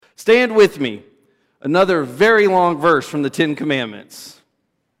Stand with me. Another very long verse from the Ten Commandments.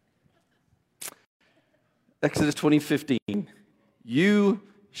 Exodus 20:15. You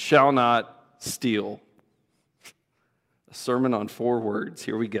shall not steal. A sermon on 4 words.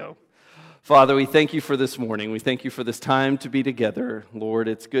 Here we go. Father, we thank you for this morning. We thank you for this time to be together. Lord,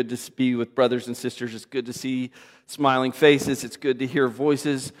 it's good to be with brothers and sisters. It's good to see smiling faces. It's good to hear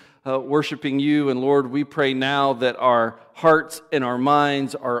voices worshiping you. And Lord, we pray now that our hearts and our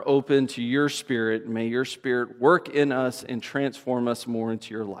minds are open to your Spirit. May your Spirit work in us and transform us more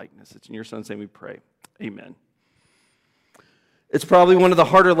into your likeness. It's in your Son's name we pray. Amen. It's probably one of the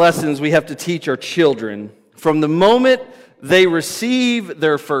harder lessons we have to teach our children. From the moment they receive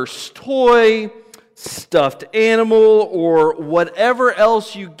their first toy, stuffed animal, or whatever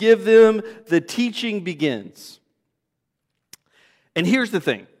else you give them, the teaching begins. And here's the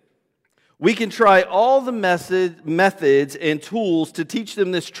thing. We can try all the methods and tools to teach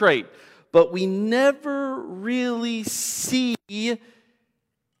them this trait, but we never really see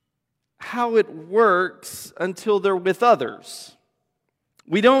how it works until they're with others.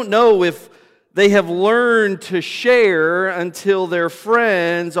 We don't know if they have learned to share until their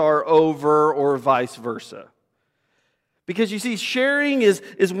friends are over or vice versa. Because you see, sharing is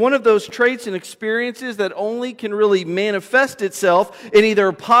one of those traits and experiences that only can really manifest itself in either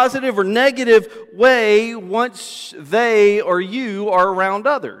a positive or negative way once they or you are around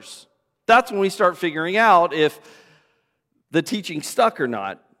others. That's when we start figuring out if the teaching stuck or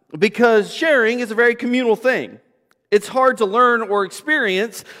not. Because sharing is a very communal thing. It's hard to learn or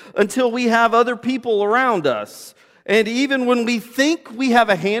experience until we have other people around us. And even when we think we have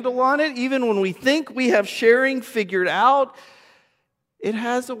a handle on it, even when we think we have sharing figured out, it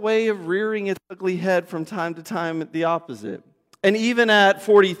has a way of rearing its ugly head from time to time at the opposite. And even at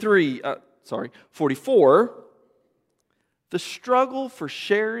 44, the struggle for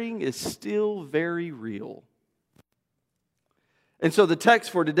sharing is still very real. And so the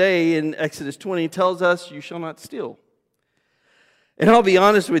text for today in Exodus 20 tells us, you shall not steal. And I'll be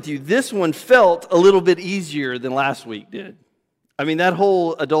honest with you, this one felt a little bit easier than last week did. I mean, that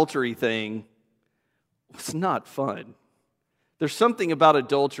whole adultery thing was not fun. There's something about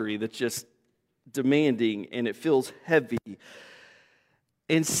adultery that's just demanding and it feels heavy.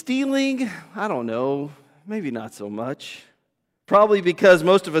 And stealing, I don't know, maybe not so much. Probably because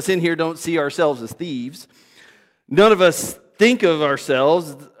most of us in here don't see ourselves as thieves. None of us think of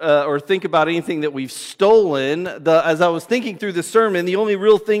ourselves or think about anything that we've stolen. As I was thinking through the sermon, the only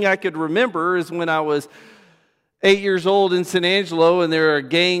real thing I could remember is when I was 8 years old in San Angelo, and there were a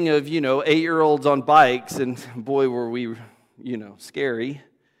gang of, 8-year-olds on bikes, and boy, were we, scary,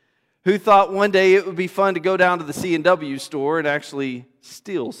 who thought one day it would be fun to go down to the C&W store and actually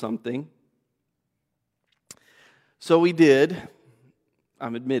steal something. So we did.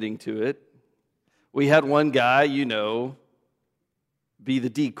 I'm admitting to it. We had one guy, be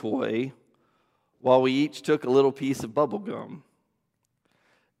the decoy while we each took a little piece of bubble gum.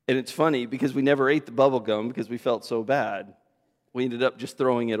 And it's funny because we never ate the bubble gum because we felt so bad. We ended up just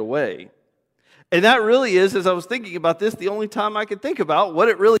throwing it away. And that really is, as I was thinking about this, the only time I could think about what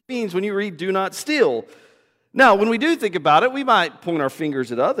it really means when you read do not steal. Now, when we do think about it, we might point our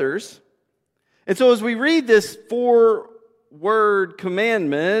fingers at others. And so as we read this 4-word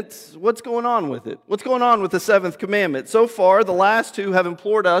commandment, what's going on with it? What's going on with the 7th commandment? So far, the last 2 have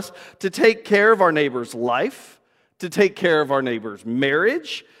implored us to take care of our neighbor's life, to take care of our neighbor's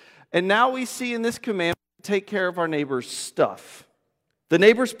marriage, and now we see in this commandment to take care of our neighbor's stuff, the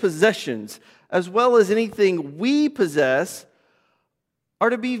neighbor's possessions, as well as anything we possess, are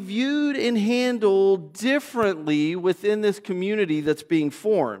to be viewed and handled differently within this community that's being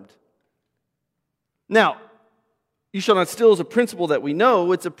formed. Now, you shall not steal is a principle that we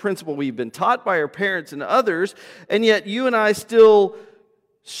know. It's a principle we've been taught by our parents and others, and yet you and I still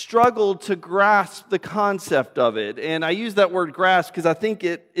struggle to grasp the concept of it. And I use that word grasp because I think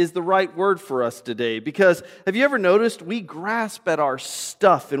it is the right word for us today. Because have you ever noticed we grasp at our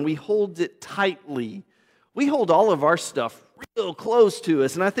stuff and we hold it tightly? We hold all of our stuff real close to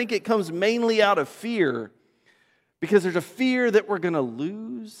us, and I think it comes mainly out of fear. Because there's a fear that we're going to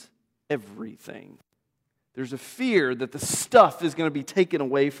lose everything. There's a fear that the stuff is going to be taken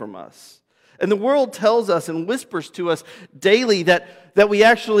away from us. And the world tells us and whispers to us daily that we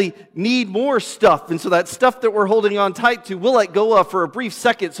actually need more stuff. And so that stuff that we're holding on tight to, we'll let go of for a brief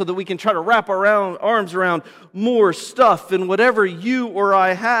second so that we can try to wrap our arms around more stuff. And whatever you or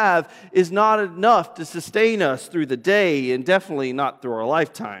I have is not enough to sustain us through the day and definitely not through our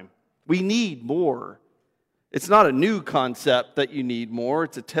lifetime. We need more. It's not a new concept that you need more.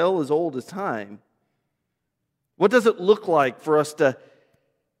 It's a tale as old as time. What does it look like for us to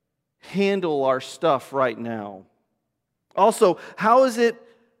handle our stuff right now? Also, how is it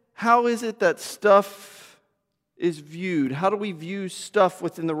that stuff is viewed? How do we view stuff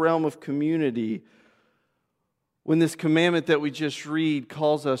within the realm of community when this commandment that we just read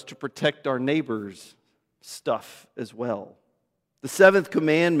calls us to protect our neighbor's stuff as well? The seventh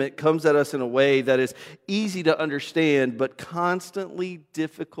commandment comes at us in a way that is easy to understand, but constantly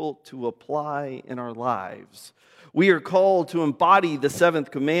difficult to apply in our lives. We are called to embody the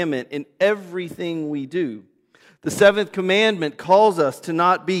seventh commandment in everything we do. The seventh commandment calls us to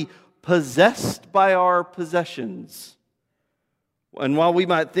not be possessed by our possessions. And while we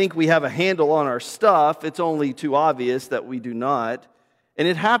might think we have a handle on our stuff, it's only too obvious that we do not. And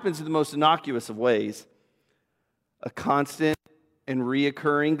it happens in the most innocuous of ways. A constant and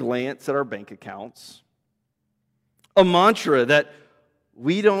reoccurring glance at our bank accounts. A mantra that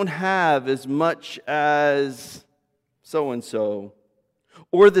we don't have as much as so-and-so.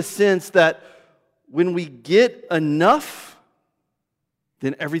 Or the sense that when we get enough,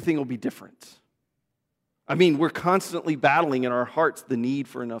 then everything will be different. I mean, we're constantly battling in our hearts the need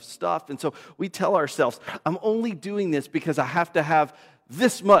for enough stuff. And so we tell ourselves, I'm only doing this because I have to have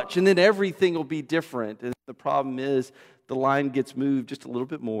this much, and then everything will be different. And the problem is, the line gets moved just a little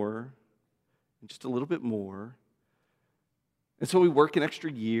bit more, and just a little bit more. And so we work an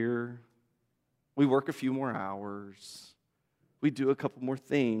extra year. We work a few more hours. We do a couple more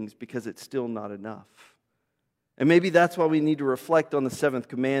things because it's still not enough. And maybe that's why we need to reflect on the seventh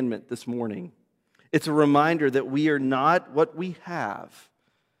commandment this morning. It's a reminder that we are not what we have,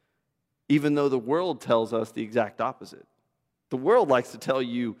 even though the world tells us the exact opposite. The world likes to tell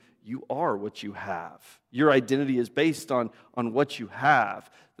you, you are what you have. Your identity is based on what you have.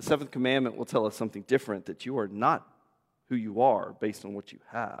 The seventh commandment will tell us something different, that you are not who you are based on what you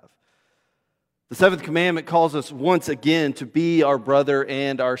have. The seventh commandment calls us once again to be our brother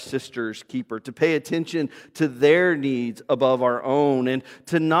and our sister's keeper, to pay attention to their needs above our own, and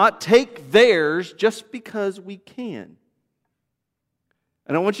to not take theirs just because we can.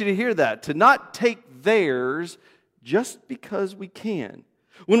 And I want you to hear that, to not take theirs just because we can.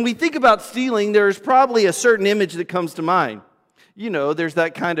 When we think about stealing, there's probably a certain image that comes to mind. You know, there's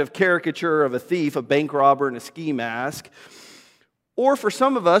that kind of caricature of a thief, a bank robber in a ski mask. Or for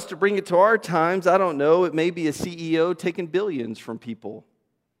some of us, to bring it to our times, I don't know, it may be a CEO taking billions from people.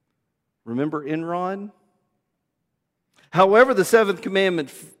 Remember Enron? However the seventh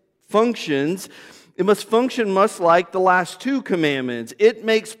commandment functions, it must function much like the last two commandments. It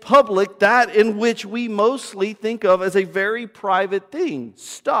makes public that in which we mostly think of as a very private thing,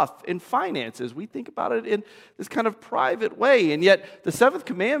 stuff and finances. We think about it in this kind of private way, and yet the seventh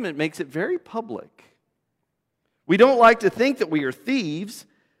commandment makes it very public. We don't like to think that we are thieves,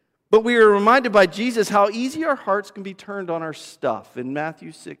 but we are reminded by Jesus how easy our hearts can be turned on our stuff. In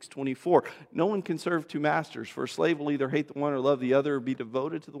Matthew 6:24, no one can serve two masters, for a slave will either hate the one or love the other, or be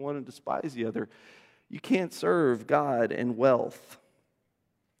devoted to the one and despise the other. You can't serve God and wealth.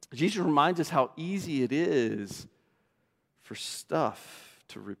 Jesus reminds us how easy it is for stuff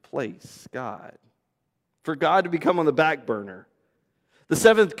to replace God, for God to become on the back burner. The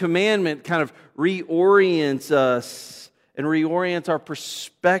seventh commandment kind of reorients us and reorients our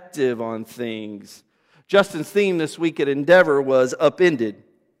perspective on things. Justin's theme this week at Endeavor was upended.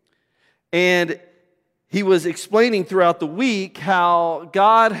 And he was explaining throughout the week how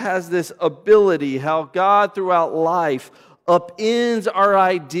God has this ability, how God throughout life upends our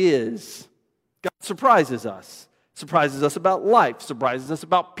ideas. God surprises us about life, surprises us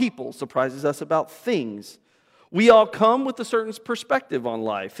about people, surprises us about things. We all come with a certain perspective on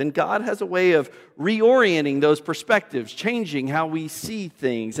life, and God has a way of reorienting those perspectives, changing how we see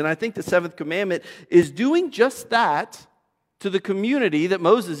things. And I think the seventh commandment is doing just that to the community that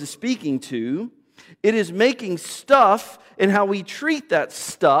Moses is speaking to. It is making stuff and how we treat that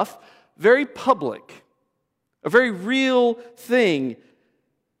stuff very public, a very real thing.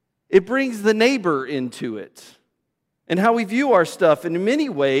 It brings the neighbor into it. And how we view our stuff in many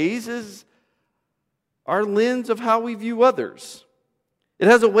ways is our lens of how we view others. It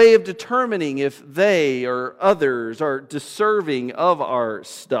has a way of determining if they or others are deserving of our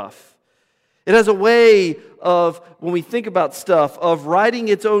stuff. It has a way of, when we think about stuff, of writing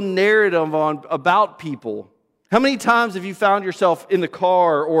its own narrative about people. How many times have you found yourself in the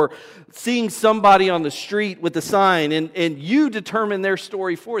car or seeing somebody on the street with a sign and you determine their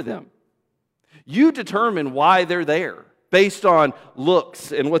story for them? You determine why they're there based on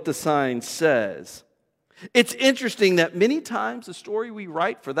looks and what the sign says. It's interesting that many times the story we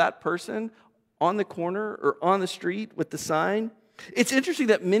write for that person on the corner or on the street with the sign, it's interesting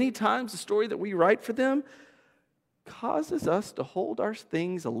that many times the story that we write for them causes us to hold our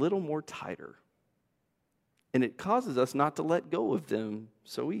things a little more tighter. And it causes us not to let go of them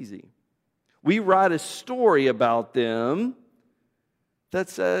so easy. We write a story about them that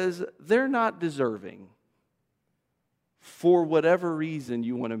says they're not deserving for whatever reason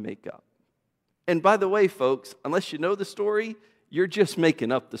you want to make up. And by the way, folks, unless you know the story, you're just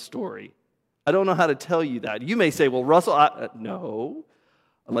making up the story. I don't know how to tell you that. You may say, well, Russell, no.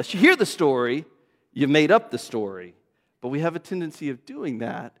 Unless you hear the story, you've made up the story. But we have a tendency of doing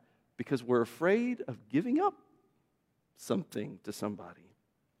that because we're afraid of giving up something to somebody.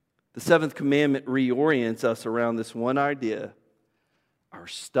 The seventh commandment reorients us around this one idea. Our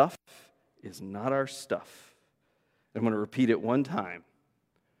stuff is not our stuff. I'm going to repeat it one time.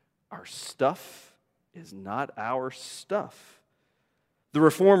 Our stuff is not our stuff. The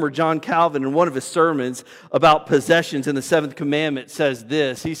reformer John Calvin, in one of his sermons about possessions in the seventh commandment, says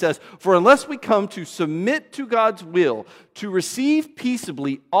this. He says, "For unless we come to submit to God's will, to receive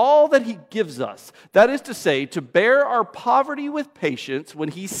peaceably all that He gives us, that is to say, to bear our poverty with patience when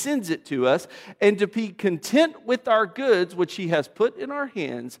He sends it to us, and to be content with our goods which He has put in our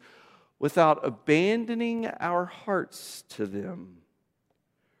hands, without abandoning our hearts to them,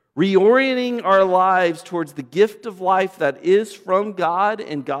 reorienting our lives towards the gift of life that is from God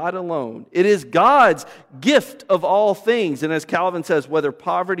and God alone. It is God's gift of all things." And as Calvin says, whether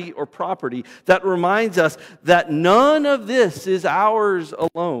poverty or property, that reminds us that none of this is ours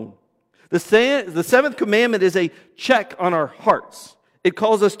alone. The seventh commandment is a check on our hearts. It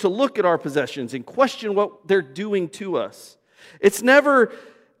calls us to look at our possessions and question what they're doing to us. It's never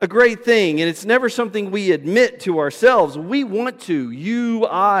a great thing, and it's never something we admit to ourselves. We want to, you,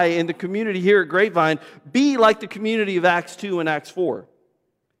 I, and the community here at Grapevine, be like the community of Acts 2 and Acts 4.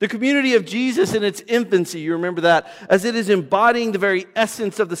 The community of Jesus in its infancy, you remember that, as it is embodying the very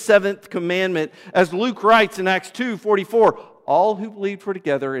essence of the seventh commandment. As Luke writes in Acts 2:44, all who believed were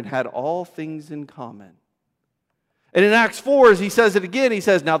together and had all things in common. And in Acts 4, as he says it again, he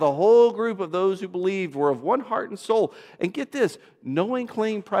says, now the whole group of those who believed were of one heart and soul. And get this, no one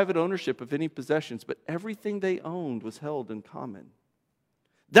claimed private ownership of any possessions, but everything they owned was held in common.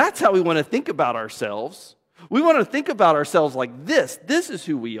 That's how we want to think about ourselves. We want to think about ourselves like this. This is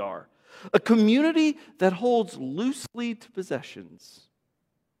who we are. A community that holds loosely to possessions.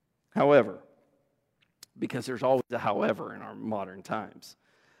 However, because there's always a however in our modern times,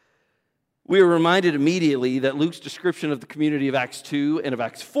 we are reminded immediately that Luke's description of the community of Acts 2 and of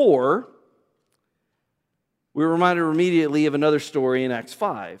Acts 4, we were reminded immediately of another story in Acts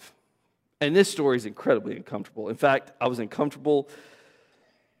 5. And this story is incredibly uncomfortable. In fact, I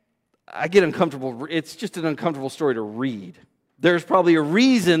get uncomfortable. It's just an uncomfortable story to read. There's probably a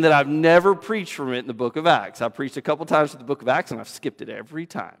reason that I've never preached from it in the book of Acts. I've preached a couple times in the book of Acts, and I've skipped it every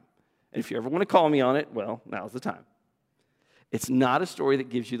time. And if you ever want to call me on it, well, now's the time. It's not a story that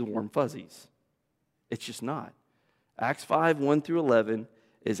gives you the warm fuzzies. It's just not. Acts 5, 1 through 11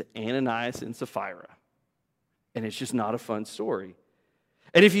 is Ananias and Sapphira. And it's just not a fun story.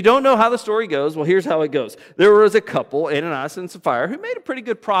 And if you don't know how the story goes, well, here's how it goes. There was a couple, Ananias and Sapphira, who made a pretty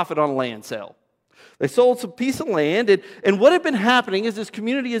good profit on a land sale. They sold some piece of land, and what had been happening is this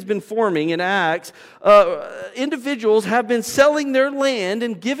community has been forming in Acts. Individuals have been selling their land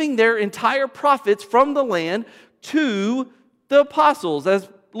and giving their entire profits from the land to the apostles, as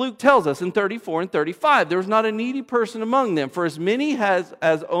Luke tells us in 34 and 35. There was not a needy person among them, for as many as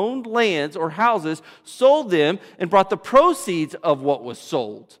owned lands or houses sold them and brought the proceeds of what was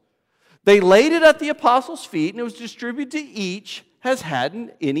sold. They laid it at the apostles' feet, and it was distributed to each as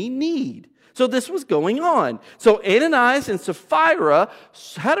had any need. So this was going on. So Ananias and Sapphira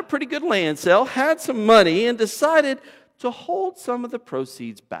had a pretty good land sale, had some money, and decided to hold some of the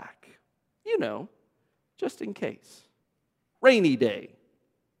proceeds back. You know, just in case. Rainy day.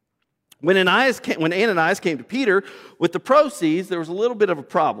 When Ananias came to Peter with the proceeds, there was a little bit of a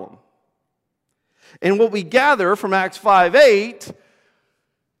problem. And what we gather from Acts 5:8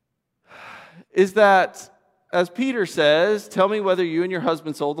 is that, as Peter says, tell me whether you and your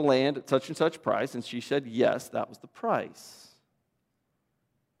husband sold the land at such and such price. And she said, yes, that was the price.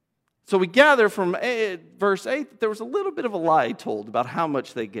 So we gather from verse 8 that there was a little bit of a lie told about how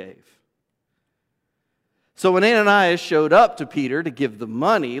much they gave. So when Ananias showed up to Peter to give the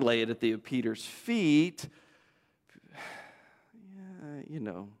money, lay it at Peter's feet,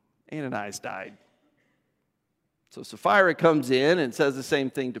 Ananias died. So Sapphira comes in and says the same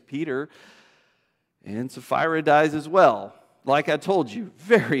thing to Peter, and Sapphira dies as well. Like I told you,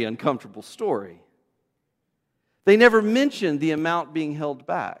 very uncomfortable story. They never mentioned the amount being held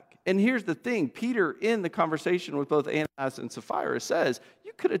back. And here's the thing, Peter, in the conversation with both Ananias and Sapphira, says,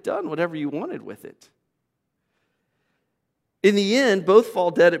 you could have done whatever you wanted with it. In the end, both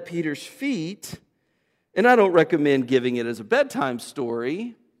fall dead at Peter's feet, and I don't recommend giving it as a bedtime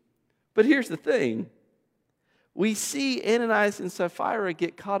story, but here's the thing. We see Ananias and Sapphira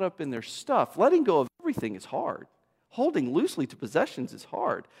get caught up in their stuff. Letting go of everything is hard. Holding loosely to possessions is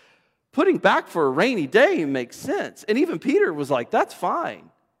hard. Putting back for a rainy day makes sense. And even Peter was like, that's fine.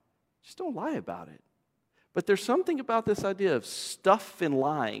 Just don't lie about it. But there's something about this idea of stuff and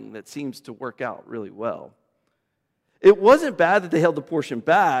lying that seems to work out really well. It wasn't bad that they held the portion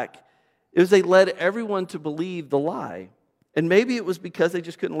back. It was they led everyone to believe the lie. And maybe it was because they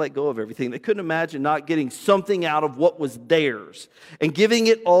just couldn't let go of everything. They couldn't imagine not getting something out of what was theirs. And giving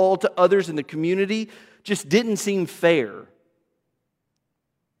it all to others in the community just didn't seem fair.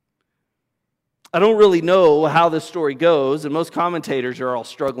 I don't really know how this story goes, and most commentators are all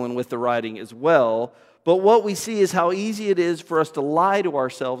struggling with the writing as well. But what we see is how easy it is for us to lie to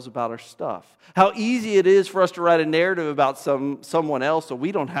ourselves about our stuff. How easy it is for us to write a narrative about someone else so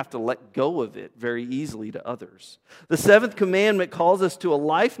we don't have to let go of it very easily to others. The seventh commandment calls us to a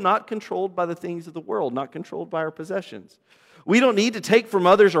life not controlled by the things of the world, not controlled by our possessions. We don't need to take from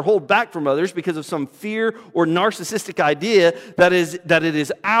others or hold back from others because of some fear or narcissistic idea that it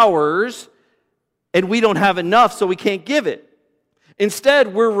is ours and we don't have enough so we can't give it.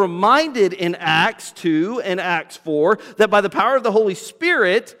 Instead, we're reminded in Acts 2 and Acts 4 that by the power of the Holy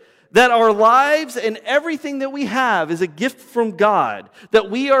Spirit, that our lives and everything that we have is a gift from God, that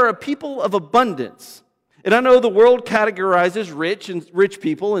we are a people of abundance. And I know the world categorizes rich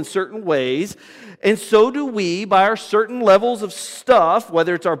people in certain ways, and so do we by our certain levels of stuff,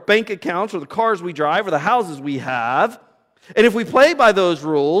 whether it's our bank accounts or the cars we drive or the houses we have. And if we play by those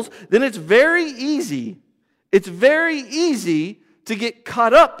rules, then it's very easy to get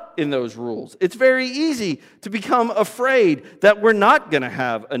caught up in those rules. It's very easy to become afraid that we're not going to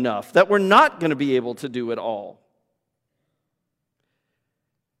have enough, that we're not going to be able to do it all.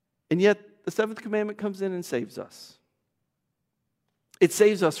 And yet, the seventh commandment comes in and saves us. It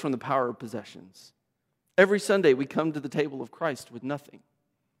saves us from the power of possessions. Every Sunday, we come to the table of Christ with nothing.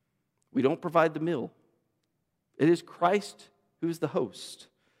 We don't provide the meal. It is Christ who is the host.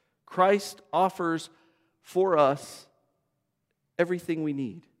 Christ offers for us everything we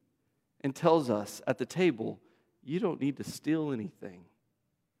need and tells us at the table, you don't need to steal anything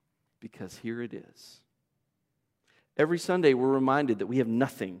because here it is. Every Sunday we're reminded that we have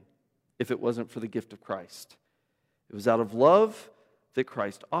nothing if it wasn't for the gift of Christ. It was out of love that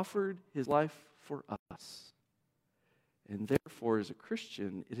Christ offered his life for us. And therefore, as a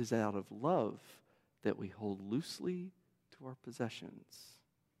Christian, it is out of love that we hold loosely to our possessions.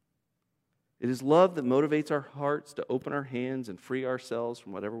 It is love that motivates our hearts to open our hands and free ourselves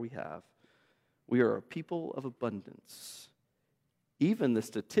from whatever we have. We are a people of abundance. Even the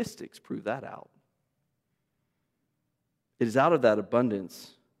statistics prove that out. It is out of that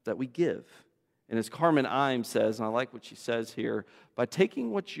abundance that we give. And as Carmen Imes says, and I like what she says here, by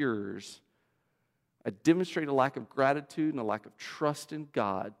taking what's yours, I demonstrate a lack of gratitude and a lack of trust in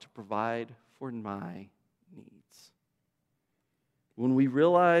God to provide for my needs. When we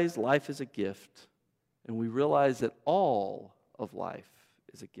realize life is a gift, and we realize that all of life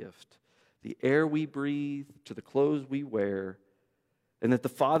is a gift, the air we breathe to the clothes we wear, and that the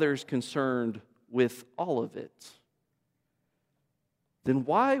Father is concerned with all of it, then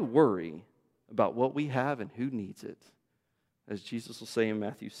why worry about what we have and who needs it? As Jesus will say in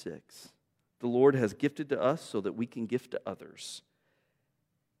Matthew 6, the Lord has gifted to us so that we can gift to others,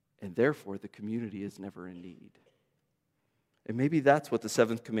 and therefore the community is never in need. And maybe that's what the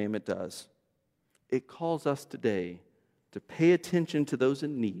seventh commandment does. It calls us today to pay attention to those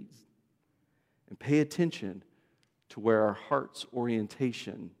in need and pay attention to where our heart's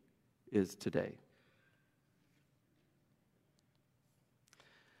orientation is today.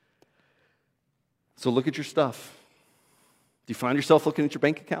 So look at your stuff. Do you find yourself looking at your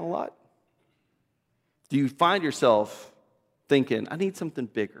bank account a lot? Do you find yourself thinking, I need something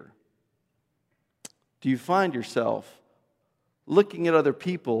bigger? Do you find yourself looking at other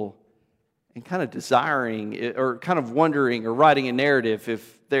people and kind of desiring or kind of wondering or writing a narrative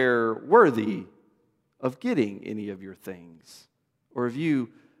if they're worthy of getting any of your things or of you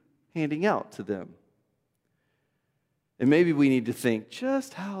handing out to them? And maybe we need to think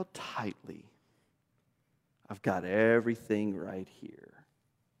just how tightly I've got everything right here.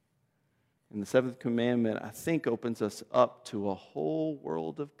 And the seventh commandment, I think, opens us up to a whole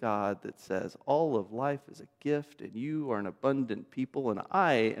world of God that says all of life is a gift and you are an abundant people and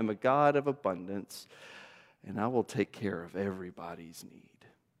I am a God of abundance and I will take care of everybody's need.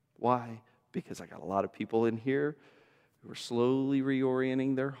 Why? Because I got a lot of people in here who are slowly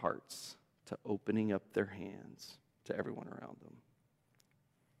reorienting their hearts to opening up their hands, to everyone around them.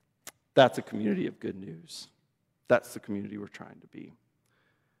 That's a community of good news. That's the community we're trying to be.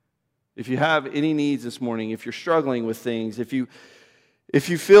 If you have any needs this morning, if you're struggling with things, if you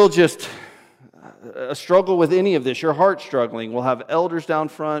feel just a struggle with any of this, your heart's struggling, we'll have elders down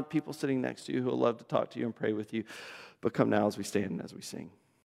front, people sitting next to you who will love to talk to you and pray with you. But come now as we stand and as we sing.